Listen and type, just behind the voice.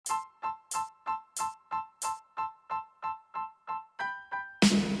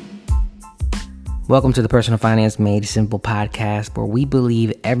Welcome to the Personal Finance Made Simple podcast, where we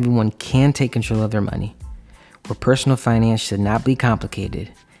believe everyone can take control of their money, where personal finance should not be complicated,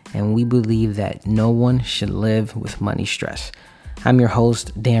 and we believe that no one should live with money stress. I'm your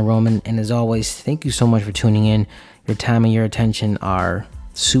host, Dan Roman, and as always, thank you so much for tuning in. Your time and your attention are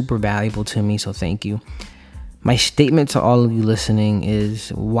super valuable to me, so thank you. My statement to all of you listening is,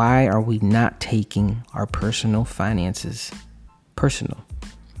 why are we not taking our personal finances personal?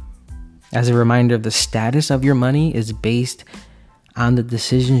 As a reminder, the status of your money is based on the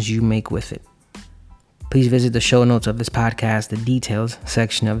decisions you make with it. Please visit the show notes of this podcast, the details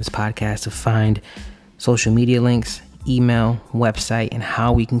section of this podcast, to find social media links, email, website, and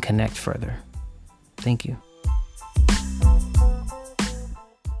how we can connect further. Thank you.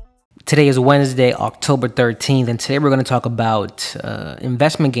 Today is Wednesday, October 13th, and today we're going to talk about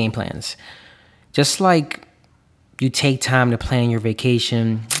investment game plans. Just like you take time to plan your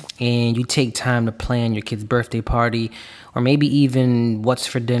vacation, and you take time to plan your kid's birthday party, or maybe even what's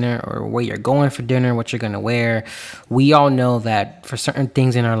for dinner, or where you're going for dinner, what you're going to wear. We all know that for certain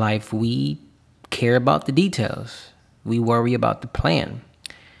things in our life, we care about the details. We worry about the plan.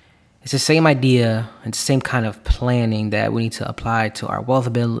 It's the same idea, it's the same kind of planning that we need to apply to our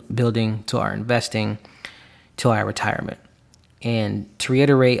wealth building, to our investing, to our retirement. And to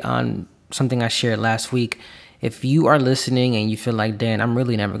reiterate on something I shared last week, if you are listening and you feel like, Dan, I'm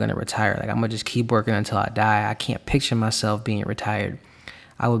really never going to retire. Like, I'm going to just keep working until I die. I can't picture myself being retired.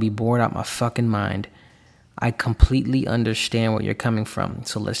 I would be bored out my fucking mind. I completely understand where you're coming from.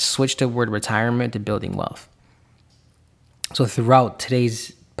 So let's switch the word retirement to building wealth. So throughout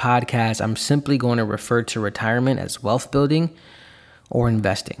today's podcast, I'm simply going to refer to retirement as wealth building or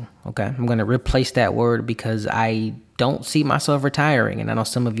investing. Okay. I'm going to replace that word because I don't see myself retiring. And I know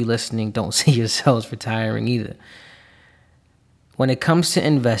some of you listening don't see yourselves retiring either. When it comes to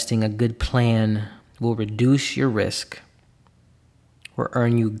investing, a good plan will reduce your risk or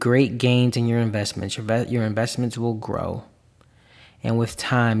earn you great gains in your investments. Your investments will grow. And with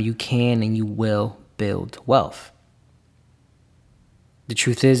time, you can and you will build wealth. The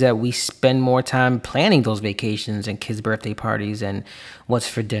truth is that we spend more time planning those vacations and kids' birthday parties and what's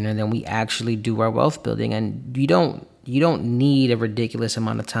for dinner than we actually do our wealth building. And you don't need a ridiculous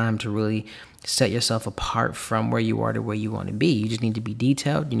amount of time to really set yourself apart from where you are to where you want to be. You just need to be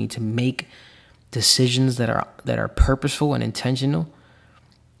detailed. You need to make decisions that are purposeful and intentional.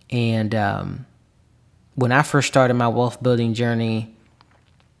 And when I first started my wealth building journey,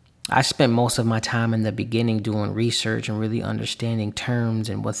 I spent most of my time in the beginning doing research and really understanding terms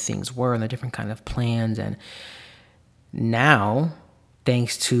and what things were and the different kind of plans. And now,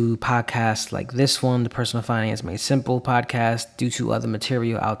 thanks to podcasts like this one, the Personal Finance Made Simple podcast, due to other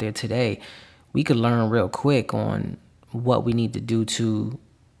material out there today, we could learn real quick on what we need to do to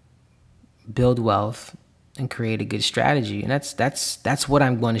build wealth and create a good strategy. And that's what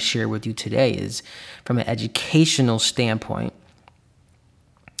I'm going to share with you today, is from an educational standpoint,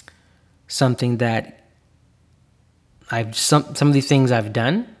 something that some of the things I've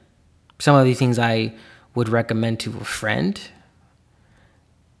done, some of the things I would recommend to a friend.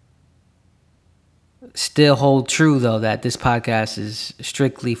 Still hold true, though, that this podcast is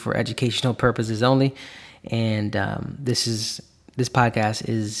strictly for educational purposes only, and this podcast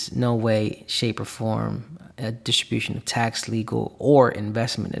is no way, shape, or form a distribution of tax, legal, or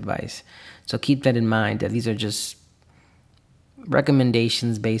investment advice. So keep that in mind, that these are just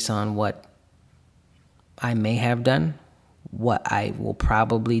recommendations based on what I may have done, what I will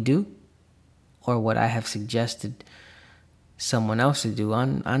probably do, or what I have suggested someone else to do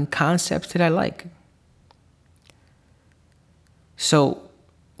on concepts that I like. So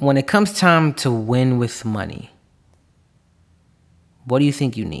when it comes time to win with money, what do you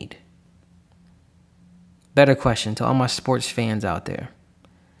think you need? Better question to all my sports fans out there.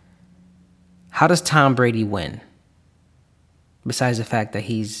 How does Tom Brady win? Besides the fact that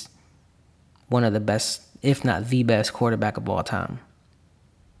he's one of the best, if not the best, quarterback of all time.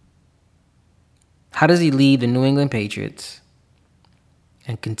 How does he lead the New England Patriots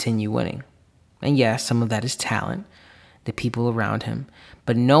and continue winning? And yes, some of that is talent, the people around him.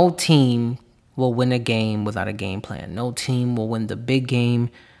 But no team will win a game without a game plan. No team will win the big game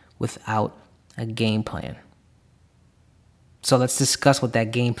without a game plan. So let's discuss what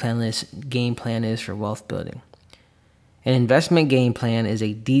that game plan is for wealth building. An investment game plan is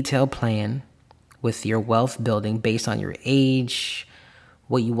a detailed plan with your wealth building based on your age,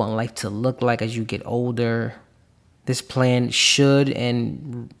 what you want life to look like as you get older. This plan should,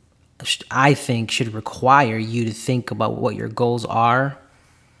 and I think should require you to think about what your goals are,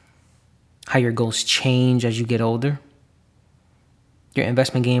 how your goals change as you get older, Your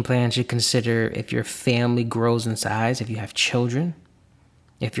investment game plan should consider if your family grows in size, if you have children,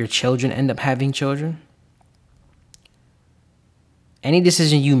 if your children end up having children. Any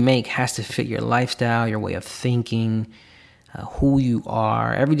decision you make has to fit your lifestyle, your way of thinking, who you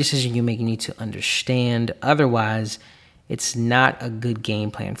are. Every decision you make, you need to understand. Otherwise, it's not a good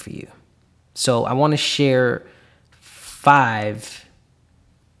game plan for you. So I want to share 5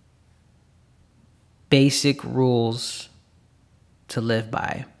 basic rules to live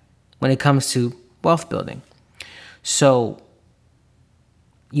by when it comes to wealth building. So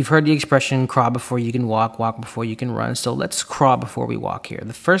you've heard the expression, crawl before you can walk, walk before you can run. So let's crawl before we walk here.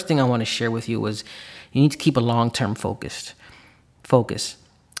 The first thing I want to share with you is you need to keep a long-term focus.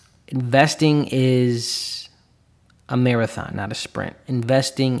 Investing is a marathon, not a sprint.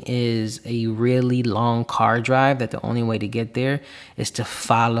 Investing is a really long car drive that the only way to get there is to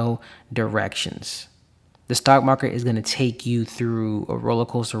follow directions. The stock market is going to take you through a roller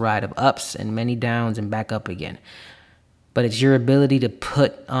coaster ride of ups and many downs and back up again. But it's your ability to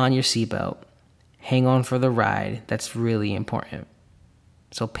put on your seatbelt, hang on for the ride, that's really important.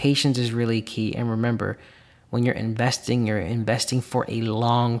 So patience is really key. And remember, when you're investing for a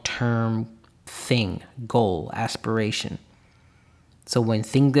long-term thing, goal, aspiration. So when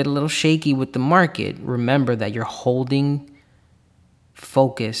things get a little shaky with the market, remember that you're holding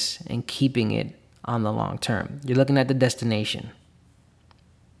focus and keeping it on the long term. You're looking at the destination,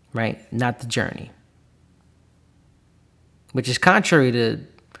 right? Not the journey. Which is contrary to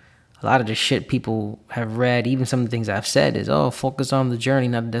a lot of the shit people have read. Even some of the things I've said is, focus on the journey,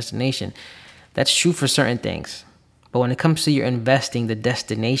 not the destination. That's true for certain things. But when it comes to your investing, the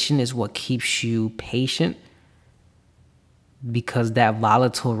destination is what keeps you patient, because that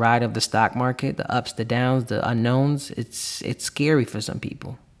volatile ride of the stock market, the ups, the downs, the unknowns, it's scary for some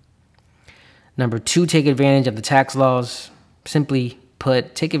people. Number 2, take advantage of the tax laws. Simply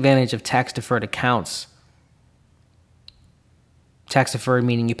put, take advantage of tax-deferred accounts. Tax deferred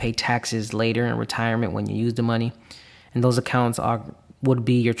meaning you pay taxes later in retirement when you use the money. And those accounts would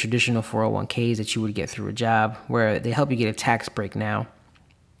be your traditional 401ks that you would get through a job, where they help you get a tax break now.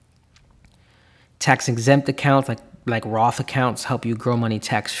 Tax exempt accounts like Roth accounts help you grow money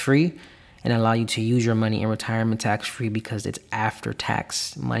tax free and allow you to use your money in retirement tax free because it's after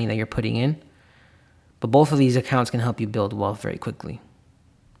tax money that you're putting in. But both of these accounts can help you build wealth very quickly.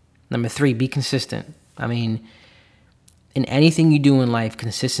 Number 3, be consistent. In anything you do in life,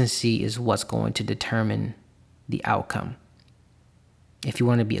 consistency is what's going to determine the outcome. If you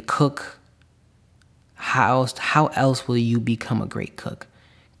want to be a cook, how else will you become a great cook?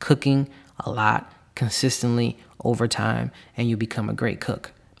 Cooking a lot, consistently, over time, and you become a great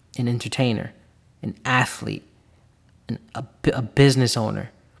cook, an entertainer, an athlete, a business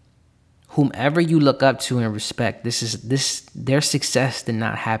owner. Whomever you look up to and respect, their success did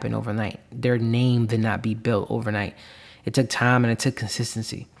not happen overnight. Their name did not be built overnight. It took time and it took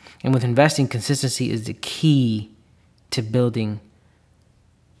consistency. And with investing, consistency is the key to building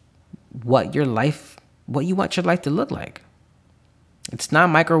what you want your life to look like. It's not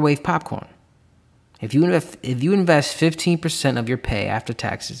microwave popcorn. If you invest 15% of your pay after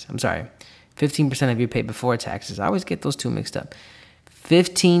taxes, 15% of your pay before taxes. I always get those two mixed up.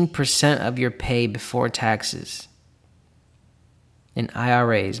 15% of your pay before taxes in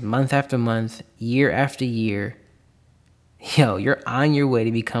IRAs, month after month, year after year, you're on your way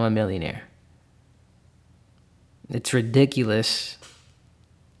to become a millionaire. It's ridiculous,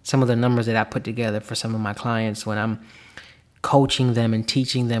 some of the numbers that I put together for some of my clients when I'm coaching them and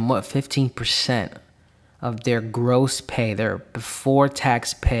teaching them what 15% of their gross pay, their before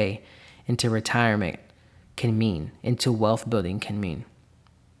tax pay into retirement can mean, into wealth building can mean.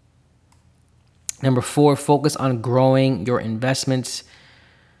 Number 4, focus on growing your investments.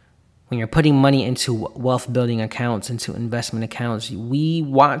 When you're putting money into wealth building accounts, into investment accounts, we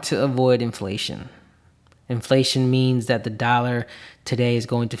want to avoid inflation. Inflation means that the dollar today is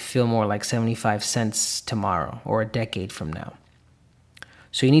going to feel more like 75 cents tomorrow or a decade from now.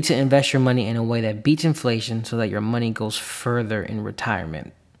 So you need to invest your money in a way that beats inflation so that your money goes further in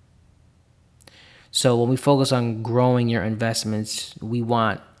retirement. So when we focus on growing your investments, we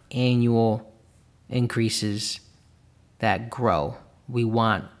want annual increases that grow. We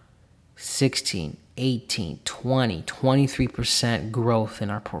want 16, 18, 20, 23% growth in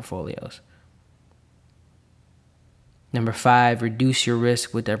our portfolios. Number 5, reduce your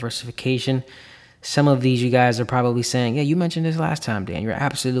risk with diversification. Some of these you guys are probably saying, yeah, you mentioned this last time, Dan. You're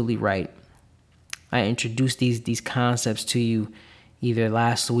absolutely right. I introduced these concepts to you either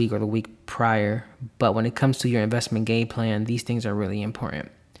last week or the week prior. But when it comes to your investment game plan, these things are really important.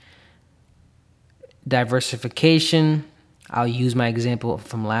 Diversification, I'll use my example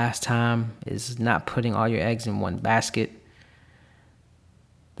from last time, is not putting all your eggs in one basket.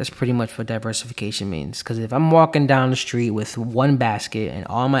 That's pretty much what diversification means. Because if I'm walking down the street with one basket and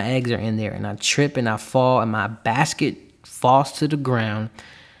all my eggs are in there, and I trip and I fall and my basket falls to the ground,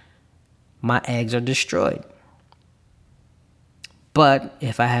 my eggs are destroyed. But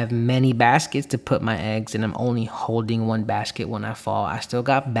if I have many baskets to put my eggs and I'm only holding one basket when I fall, I still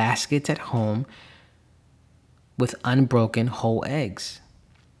got baskets at home with unbroken whole eggs.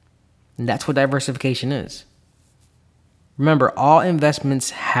 And that's what diversification is. Remember, all investments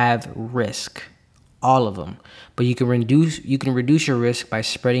have risk, all of them. But you can reduce your risk by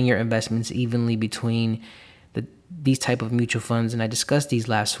spreading your investments evenly between these type of mutual funds. And I discussed these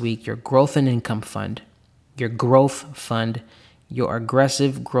last week: your growth and income fund, your growth fund, your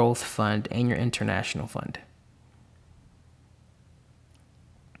aggressive growth fund, and your international fund.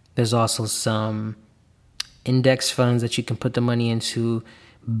 There's also some index funds that you can put the money into,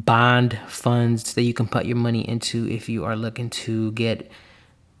 bond funds that you can put your money into if you are looking to get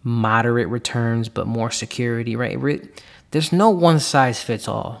moderate returns but more security, right? There's no one size fits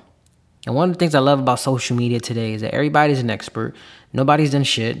all. And one of the things I love about social media today is that everybody's an expert. Nobody's done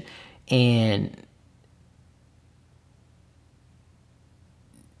shit. And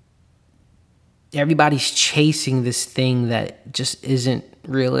everybody's chasing this thing that just isn't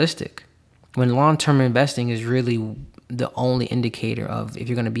realistic, when long-term investing is really the only indicator of if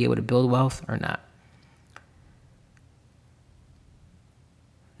you're going to be able to build wealth or not.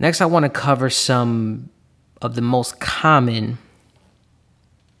 Next, I want to cover some of the most common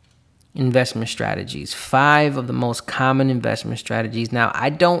investment strategies. 5 of the most common investment strategies. Now, I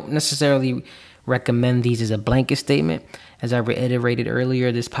don't necessarily recommend these as a blanket statement. As I reiterated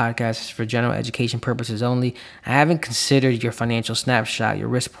earlier, this podcast is for general education purposes only. I haven't considered your financial snapshot, your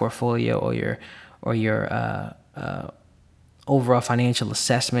risk portfolio, or your overall financial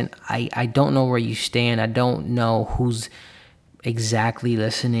assessment. I don't know where you stand. I don't know who's exactly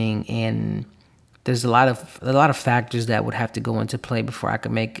listening, and there's a lot of factors that would have to go into play before I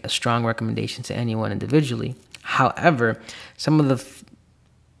could make a strong recommendation to anyone individually. However, some of the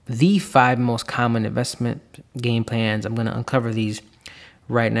 5 most common investment game plans, I'm going to uncover these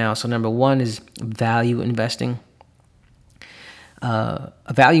right now. So number 1 is value investing. A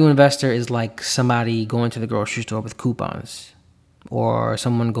value investor is like somebody going to the grocery store with coupons, or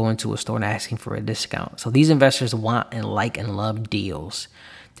someone going to a store and asking for a discount. So these investors want and like and love deals.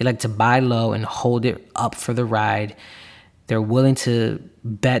 They like to buy low and hold it up for the ride. They're willing to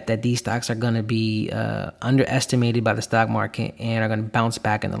bet that these stocks are going to be underestimated by the stock market and are going to bounce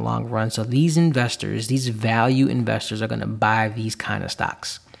back in the long run. So these investors, these value investors, are going to buy these kind of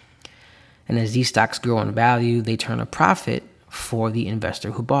stocks. And as these stocks grow in value, they turn a profit for the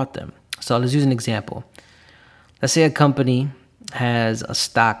investor who bought them. So let's use an example. Let's say a company has a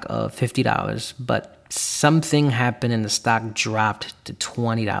stock of $50, but something happened and the stock dropped to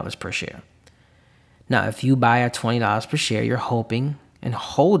 $20 per share. Now, if you buy at $20 per share, you're hoping and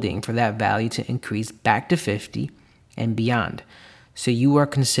holding for that value to increase back to $50 and beyond. So you are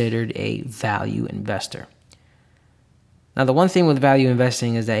considered a value investor. Now, the one thing with value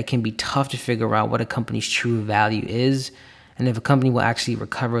investing is that it can be tough to figure out what a company's true value is and if a company will actually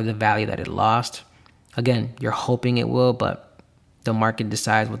recover the value that it lost. Again, you're hoping it will, but the market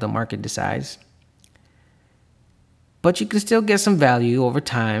decides what the market decides. But you can still get some value over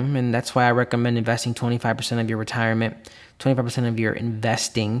time, and that's why I recommend investing 25% of your retirement, 25% of your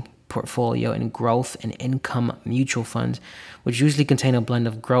investing portfolio in growth and income mutual funds, which usually contain a blend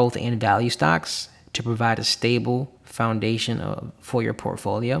of growth and value stocks to provide a stable foundation for your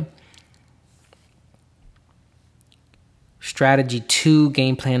portfolio. Strategy 2,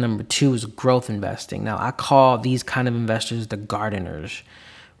 game plan number 2, is growth investing. Now, I call these kind of investors the gardeners,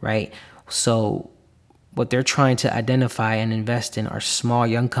 right? So what they're trying to identify and invest in are small,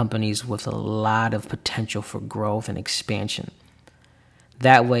 young companies with a lot of potential for growth and expansion.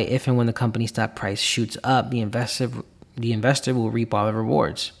 That way, if and when the company stock price shoots up, the investor will reap all the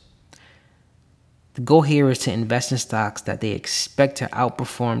rewards. The goal here is to invest in stocks that they expect to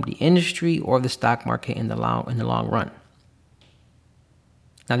outperform the industry or the stock market in the long run.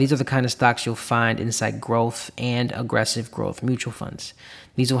 Now, these are the kind of stocks you'll find inside growth and aggressive growth mutual funds.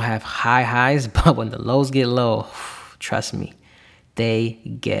 These will have high highs, but when the lows get low, trust me, they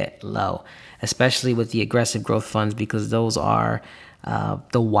get low, especially with the aggressive growth funds, because those are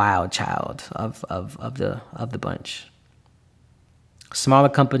the wild child of the bunch. Smaller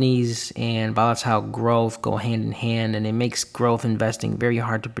companies and volatile growth go hand in hand, and it makes growth investing very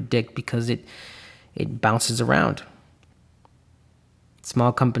hard to predict because it bounces around.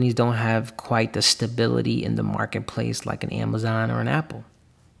 Small companies don't have quite the stability in the marketplace like an Amazon or an Apple.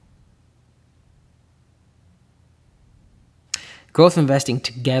 Growth investing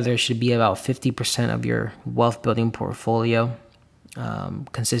together should be about 50% of your wealth building portfolio,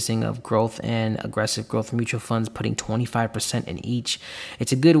 consisting of growth and aggressive growth mutual funds, putting 25% in each.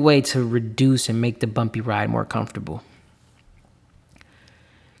 It's a good way to reduce and make the bumpy ride more comfortable.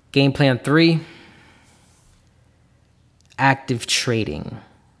 Game plan 3, active trading.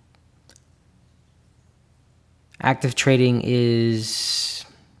 Active trading is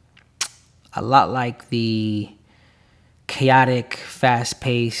a lot like the chaotic,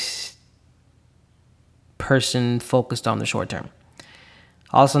 fast-paced person focused on the short term.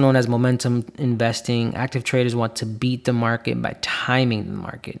 Also known as momentum investing, active traders want to beat the market by timing the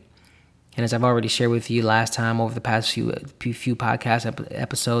market. And as I've already shared with you last time over the past few podcast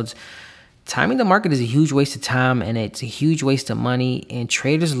episodes, timing the market is a huge waste of time and it's a huge waste of money, and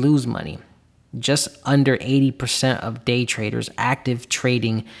traders lose money. Just under 80% of day traders active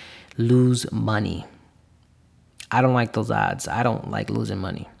trading lose money. I don't like those odds. I don't like losing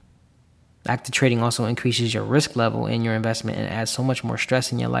money. Active trading also increases your risk level in your investment and adds so much more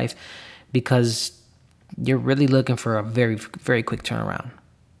stress in your life because you're really looking for a very, very quick turnaround.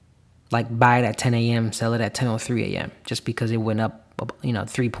 Like buy it at 10 a.m., sell it at 10:03 a.m. just because it went up,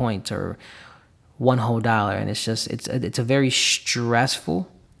 3 points or one whole dollar. And it's a very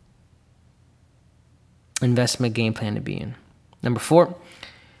stressful investment game plan to be in. Number 4,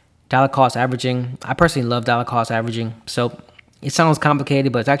 dollar cost averaging. I personally love dollar cost averaging. So it sounds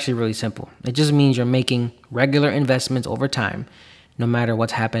complicated, but it's actually really simple. It just means you're making regular investments over time, no matter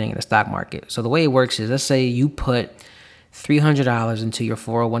what's happening in the stock market. So the way it works is, let's say you put $300 into your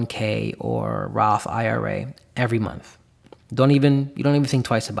 401k or Roth IRA every month. You don't even think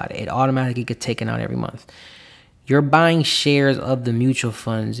twice about it. It automatically gets taken out every month. You're buying shares of the mutual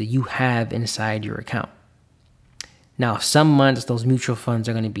funds that you have inside your account. Now, some months those mutual funds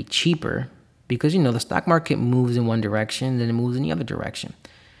are going to be cheaper because, the stock market moves in one direction, then it moves in the other direction.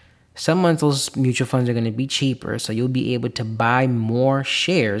 Some months those mutual funds are going to be cheaper, so you'll be able to buy more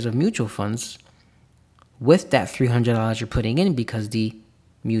shares of mutual funds with that $300 you're putting in because the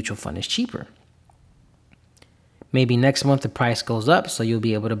mutual fund is cheaper. Maybe next month the price goes up, so you'll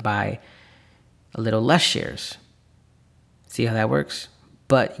be able to buy a little less shares. See how that works?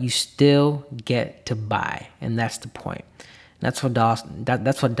 But you still get to buy, and that's the point. That's what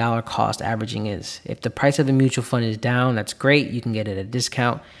dollar cost averaging is. If the price of the mutual fund is down, that's great. You can get it at a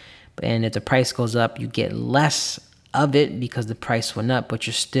discount. And if the price goes up, you get less of it because the price went up, but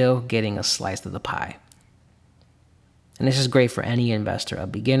you're still getting a slice of the pie. And this is great for any investor, a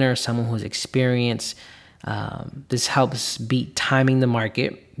beginner, someone who's experienced. This helps beat timing the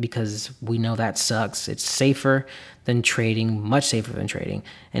market because we know that sucks. It's safer than trading, much safer than trading,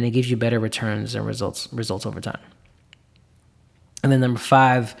 and it gives you better returns and results over time. And then number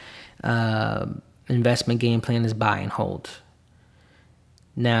 5, investment game plan is buy and hold.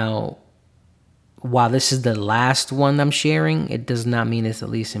 Now, while this is the last one I'm sharing, it does not mean it's the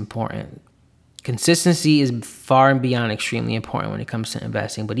least important. Consistency is far and beyond extremely important when it comes to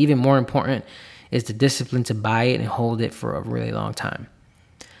investing, but even more important is the discipline to buy it and hold it for a really long time.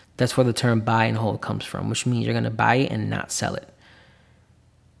 That's where the term buy and hold comes from, which means you're going to buy it and not sell it.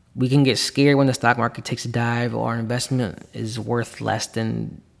 We can get scared when the stock market takes a dive or our investment is worth less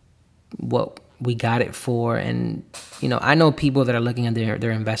than what we got it for. And, I know people that are looking at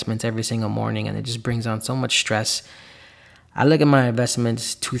their investments every single morning, and it just brings on so much stress. I look at my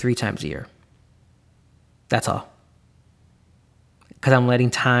investments 2-3 times a year. That's all. Because I'm letting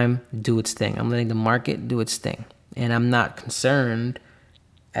time do its thing. I'm letting the market do its thing. And I'm not concerned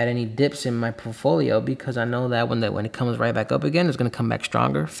at any dips in my portfolio because I know that when it comes right back up again, it's going to come back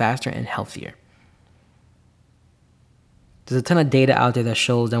stronger, faster, and healthier. There's a ton of data out there that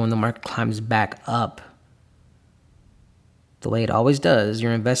shows that when the market climbs back up, the way it always does,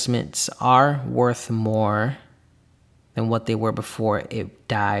 your investments are worth more than what they were before it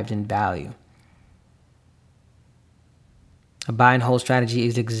dived in value. A buy and hold strategy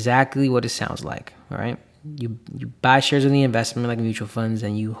is exactly what it sounds like, all right? You buy shares of the investment like mutual funds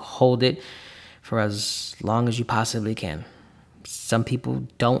and you hold it for as long as you possibly can. Some people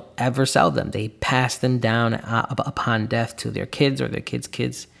don't ever sell them. They pass them down upon death to their kids or their kids'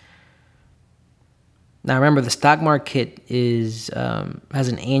 kids. Now remember, the stock market has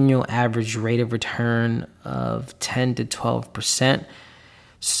an annual average rate of return of 10 to 12%.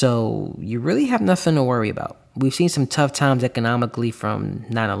 So you really have nothing to worry about. We've seen some tough times economically from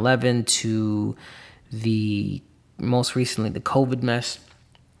 9/11 to most recently the COVID mess.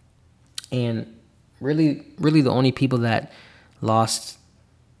 And really the only people that lost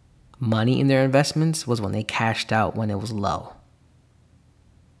money in their investments was when they cashed out when it was low.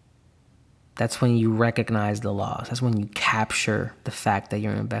 That's when you recognize the loss. That's when you capture the fact that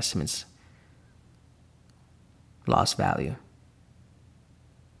your investments lost value.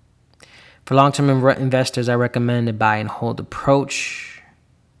 For long-term investors, I recommend a buy and hold approach,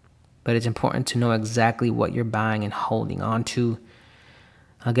 but it's important to know exactly what you're buying and holding on to.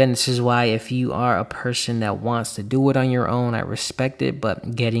 Again, this is why if you are a person that wants to do it on your own, I respect it,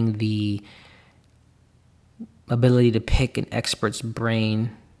 but getting the ability to pick an expert's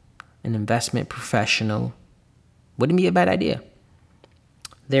brain, an investment professional, wouldn't be a bad idea.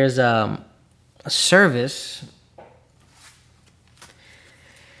 There's a service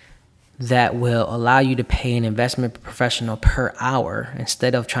that will allow you to pay an investment professional per hour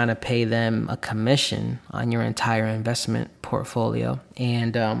instead of trying to pay them a commission on your entire investment portfolio.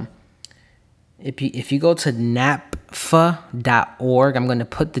 And if you go to napfa.org, I'm going to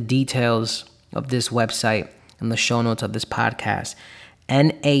put the details of this website in the show notes of this podcast.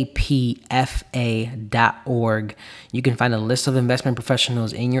 napfa.org. You can find a list of investment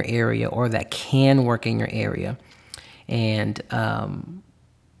professionals in your area or that can work in your area. And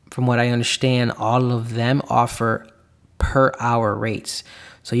from what I understand, all of them offer per hour rates.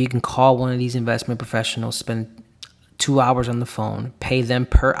 So you can call one of these investment professionals, spend 2 hours on the phone, pay them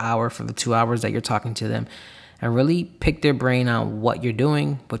per hour for the 2 hours that you're talking to them, and really pick their brain on what you're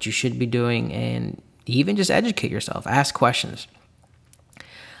doing, what you should be doing, and even just educate yourself. Ask questions.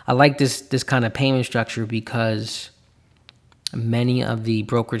 I like this kind of payment structure because many of the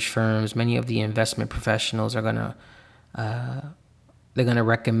brokerage firms, many of the investment professionals are gonna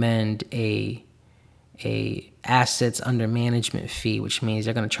recommend a assets under management fee, which means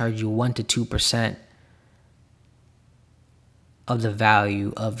they're gonna charge you 1 to 2% of the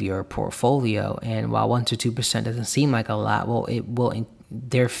value of your portfolio. And while 1 to 2% doesn't seem like a lot, well,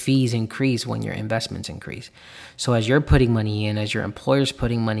 their fees increase when your investments increase. So as you're putting money in, as your employer's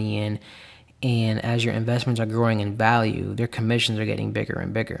putting money in, and as your investments are growing in value, their commissions are getting bigger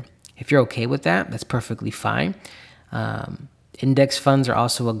and bigger. If you're okay with that, that's perfectly fine. Index funds are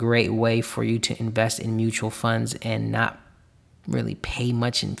also a great way for you to invest in mutual funds and not really pay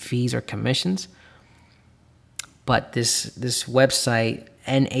much in fees or commissions. But this website,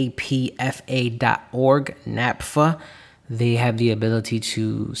 napfa.org, NAPFA, they have the ability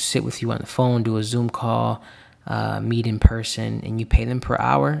to sit with you on the phone, do a Zoom call, meet in person, and you pay them per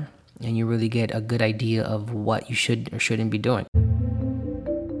hour, and you really get a good idea of what you should or shouldn't be doing.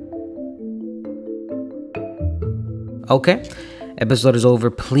 Okay, episode is over.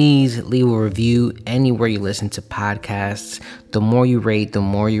 Please leave a review anywhere you listen to podcasts. The more you rate, the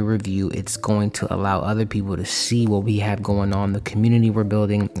more you review, it's going to allow other people to see what we have going on, the community we're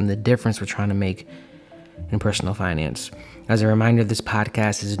building, and the difference we're trying to make in personal finance. As a reminder, this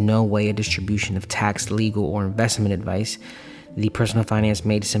podcast is in no way a distribution of tax, legal, or investment advice. The Personal Finance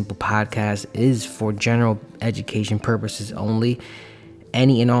Made Simple podcast is for general education purposes only.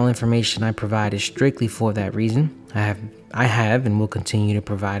 Any and all information I provide is strictly for that reason. I have and will continue to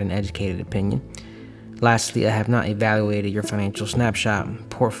provide an educated opinion. Lastly, I have not evaluated your financial snapshot,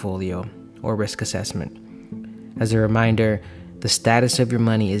 portfolio, or risk assessment. As a reminder, the status of your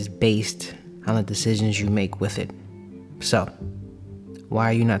money is based on the decisions you make with it. So, why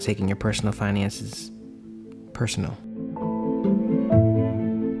are you not taking your personal finances personal?